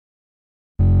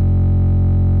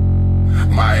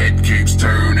My head keeps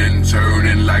turning,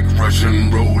 turning like Russian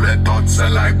roulette. Thoughts are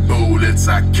like bullets.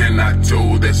 I cannot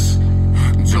do this,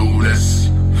 do this,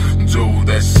 do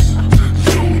this,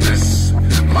 do this.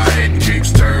 My head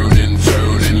keeps turning,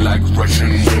 turning like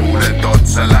Russian roulette.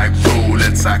 Thoughts are like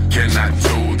bullets. I cannot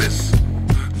do this,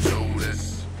 do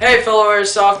this. Hey fellow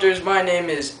Airsofters, my name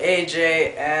is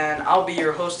AJ and I'll be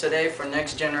your host today for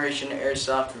Next Generation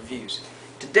Airsoft Reviews.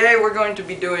 Today we're going to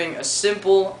be doing a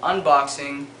simple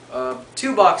unboxing of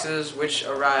two boxes which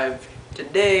arrived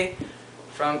today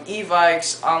from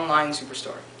Evike's online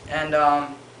superstore. And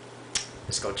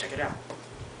let's go check it out.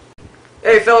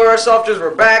 Hey fellow Airsofters,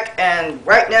 we're back, and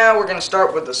right now we're going to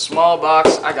start with a small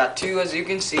box. I got two, as you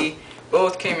can see.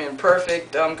 Both came in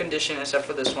perfect condition except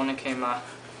for this one. It came a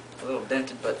little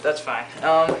dented, but that's fine.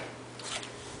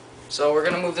 So we're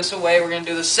going to move this away. We're going to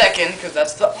do the second because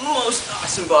that's the most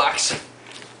awesome box.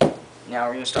 Now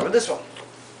we're going to start with this one.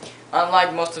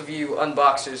 Unlike most of you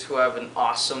unboxers who have an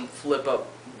awesome flip-up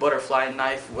butterfly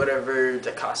knife, whatever,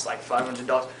 that costs like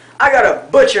 $500, I got a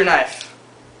butcher knife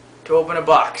to open a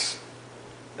box.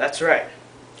 That's right.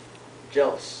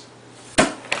 Jealous.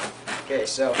 Okay,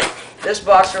 so this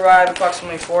box arrived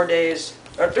approximately 4 days,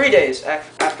 or 3 days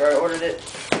after I ordered it.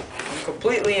 I'm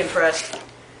completely impressed,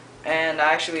 and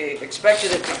I actually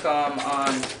expected it to come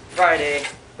on Friday,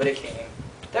 but it came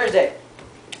Thursday.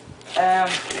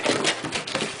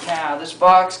 Now this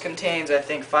box contains, I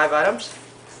think, 5 items.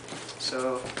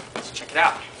 So let's check it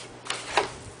out.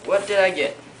 What did I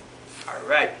get?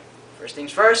 Alright, first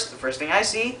things first, the first thing I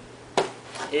see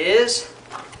is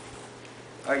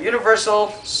a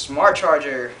universal smart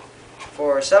charger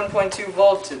for 7.2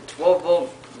 volt to 12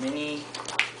 volt mini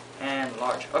and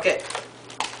large. Okay,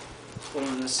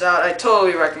 pulling this out. I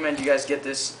totally recommend you guys get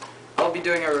this. I'll be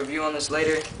doing a review on this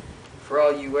later for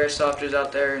all you airsofters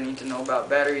out there who need to know about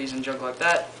batteries and junk like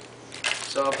that.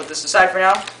 So I'll put this aside for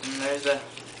now. And there's a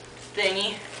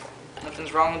thingy.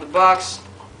 Nothing's wrong with the box.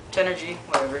 Tenergy,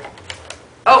 whatever.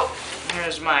 Oh,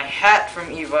 here's my hat from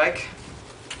Evike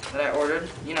that I ordered.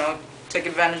 You know, take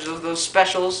advantage of those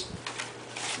specials.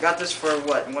 Got this for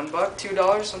what, $1,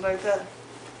 $2, something like that.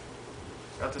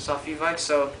 Got this off Evike,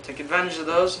 so take advantage of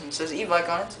those. And it says Evike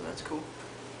on it, so that's cool.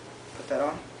 Put that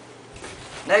on.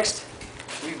 Next,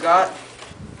 we've got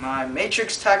my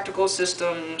Matrix Tactical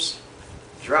Systems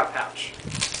drop pouch.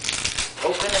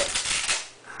 Open it.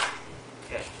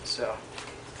 Okay, so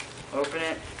open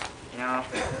it. You know,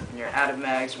 when you're out of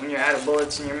mags, when you're out of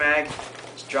bullets in your mag,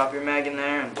 just drop your mag in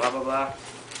there and blah blah blah.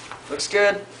 Looks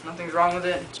good. Nothing's wrong with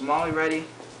it. It's Molle ready.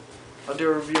 I'll do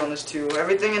a review on this too.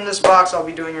 Everything in this box I'll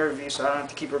be doing a review, so I don't have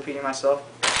to keep repeating myself.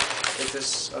 Take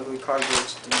this ugly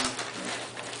cardboard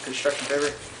construction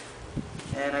paper.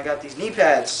 And I got these knee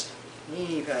pads.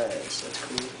 Knee pads. That's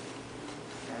cool.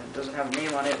 And it doesn't have a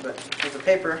name on it, but here's the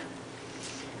paper.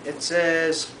 It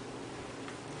says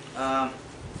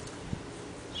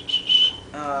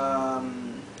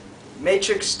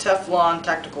Matrix Teflon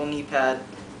Tactical Knee Pad,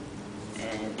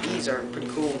 and these are pretty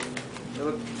cool. They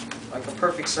look like a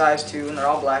perfect size too, and they're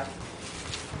all black.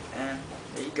 And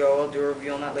there you go. I'll do a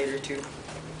review on that later too.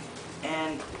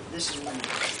 And this is one.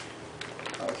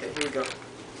 Okay, here we go.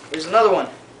 Here's another one.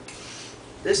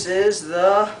 This is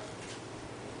the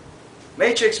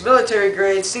Matrix Military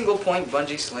Grade Single Point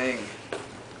Bungee Sling.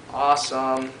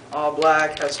 Awesome. All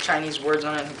black, has Chinese words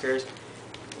on it, who cares?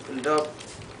 Open it up.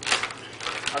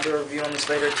 I'll do a review on this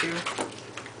later too.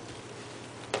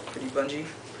 Pretty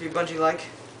bungee-like.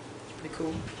 Pretty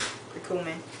cool. Pretty cool,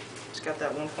 man. It's got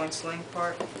that 1-point sling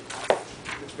part.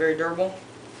 It's very durable.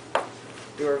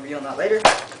 Do a review on that later.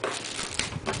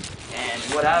 And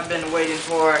what I've been waiting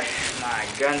for, my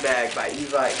gun bag by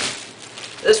Evike.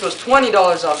 This was $20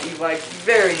 off Evike.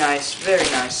 Very nice, very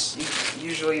nice.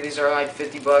 Usually these are like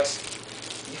 $50.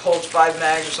 It holds 5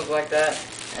 mags or something like that,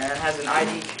 and it has an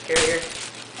ID carrier.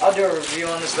 I'll do a review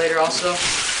on this later also.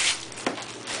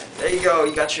 And there you go.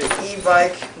 You got your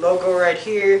Evike logo right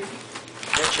here.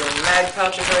 Got your mag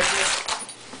pouches right here.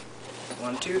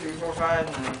 1, 2, 3, 4,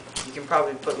 5. And you can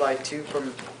probably put like 2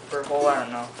 per hole. I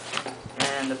don't know.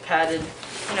 And the padded.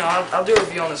 You know, I'll do a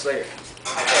review on this later.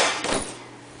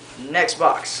 Okay. Next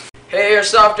box. Hey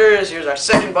Airsofters, here's our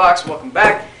second box. Welcome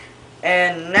back.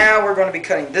 And now we're going to be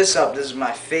cutting this up. This is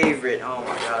my favorite. Oh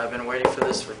my god, I've been waiting for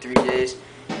this for 3 days.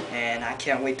 And I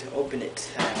can't wait to open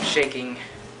it. I'm shaking.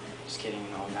 Just kidding,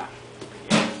 no I'm not.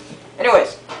 Yeah.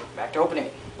 Anyways, back to opening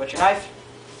it. What's your knife?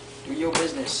 Do your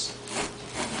business.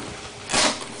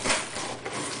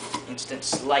 Instant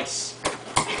slice.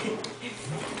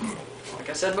 Like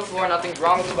I said before, nothing's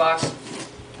wrong with the box.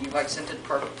 Evike sent it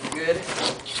perfectly good.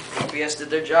 UPS did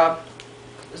their job.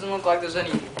 Doesn't look like there's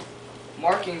any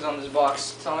markings on this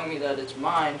box telling me that it's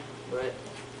mine, but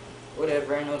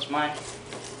whatever, I know it's mine.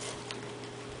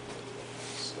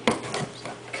 So, it's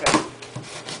not cut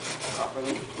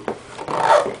properly.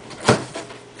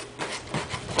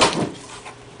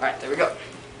 Alright, there we go.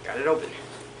 Got it open.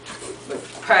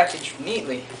 But packaged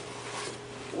neatly.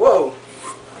 Whoa!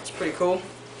 That's pretty cool.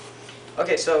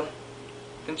 Okay, so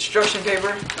construction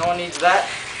paper, no one needs that.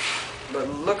 But it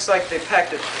looks like they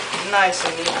packed it nice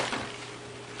and neat.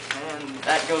 And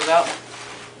that goes out.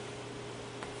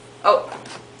 Oh,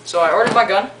 so I ordered my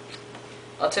gun.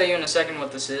 I'll tell you in a second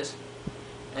what this is.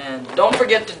 And don't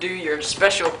forget to do your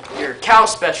special, your cow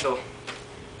special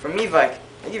from Evike.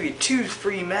 They give you 2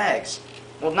 free mags.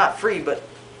 Well, not free, but it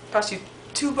costs you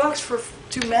 $2 for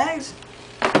 2 mags.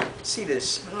 See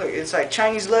this? Look, it's like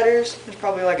Chinese letters. It's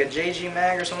probably like a JG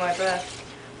mag or something like that.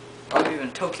 Probably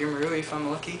even Tokyo Marui if I'm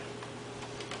lucky.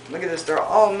 Look at this. They're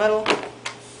all metal.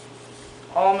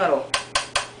 All metal.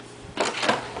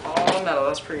 All metal.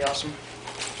 That's pretty awesome.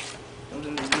 Comes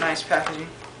in this nice packaging.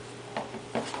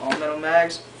 All metal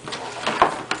mags.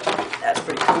 That's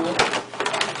pretty cool.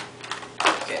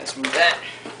 Okay, let's move that.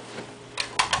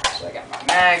 So I got my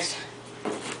mags.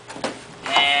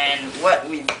 And what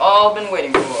we've all been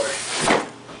waiting for.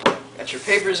 Got your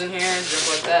papers in here, just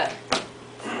like that.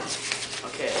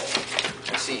 Okay,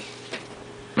 let's see.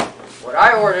 What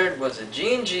I ordered was a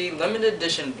G&G limited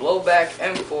edition Blowback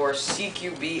M4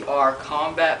 CQB-R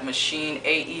combat machine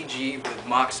AEG with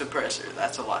mock suppressor.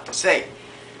 That's a lot to say.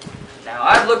 Now,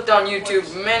 I've looked on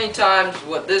YouTube many times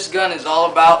what this gun is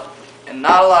all about, and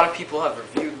not a lot of people have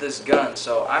reviewed this gun,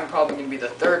 so I'm probably going to be the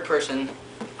third person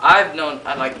I've known,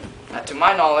 to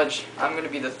my knowledge, I'm going to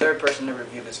be the third person to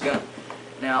review this gun.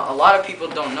 Now, a lot of people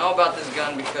don't know about this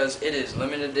gun because it is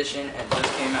limited edition and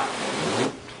just came out.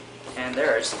 And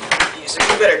there's, so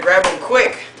you better grab them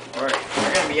quick, or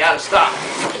they're going to be out of stock.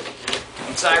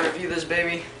 Once I review this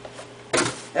baby,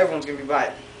 everyone's going to be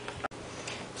buying it.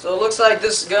 So it looks like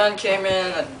this gun came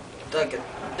in like a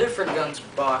different guns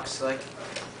box. Like,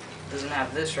 it doesn't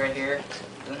have this right here. It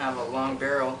doesn't have a long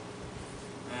barrel,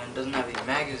 and doesn't have these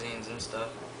magazines and stuff,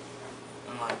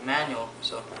 and like manual.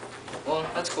 So, well,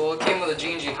 that's cool. It came with a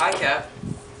G&G high cap,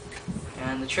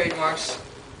 and the trademarks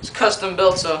is custom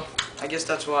built, so I guess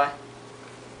that's why.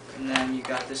 And then you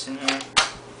got this in here.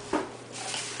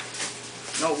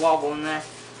 No wobble in there.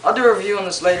 I'll do a review on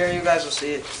this later. You guys will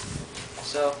see it.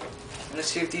 So, let's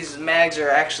see if these mags are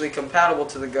actually compatible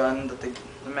to the gun that the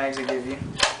mags they give you.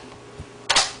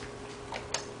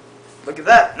 Look at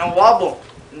that. No wobble.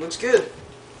 It looks good.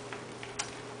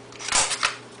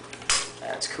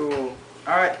 That's cool.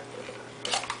 Alright.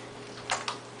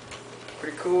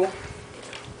 Pretty cool.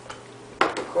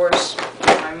 Of course,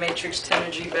 my Matrix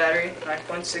Tenergy battery,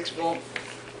 9.6 volt,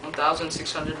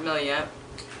 1600 milliamp.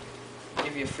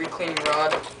 Give you a free cleaning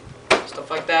rod,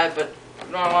 stuff like that, but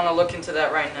we don't want to look into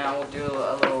that right now. We'll do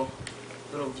a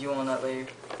little view on that later.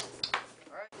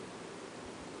 Alright.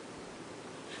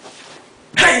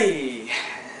 Hey!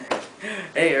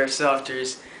 Hey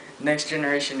Airsofters, Next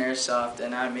Generation Airsoft,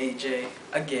 and I'm AJ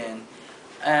again.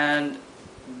 And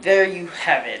there you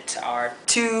have it, our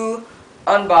 2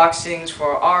 unboxings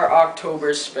for our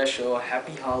October special.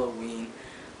 Happy Halloween.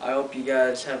 I hope you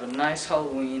guys have a nice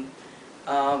Halloween.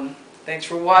 Thanks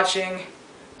for watching.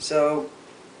 So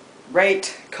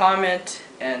rate, comment,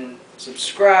 and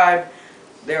subscribe.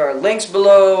 There are links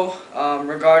below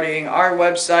regarding our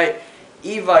website,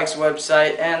 Evike's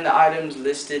website, and the items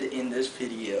listed in this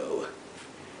video.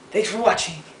 Thanks for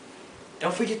watching.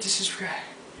 Don't forget to subscribe.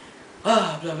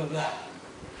 Blah, blah, blah.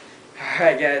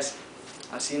 Alright guys,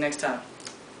 I'll see you next time.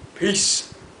 Peace.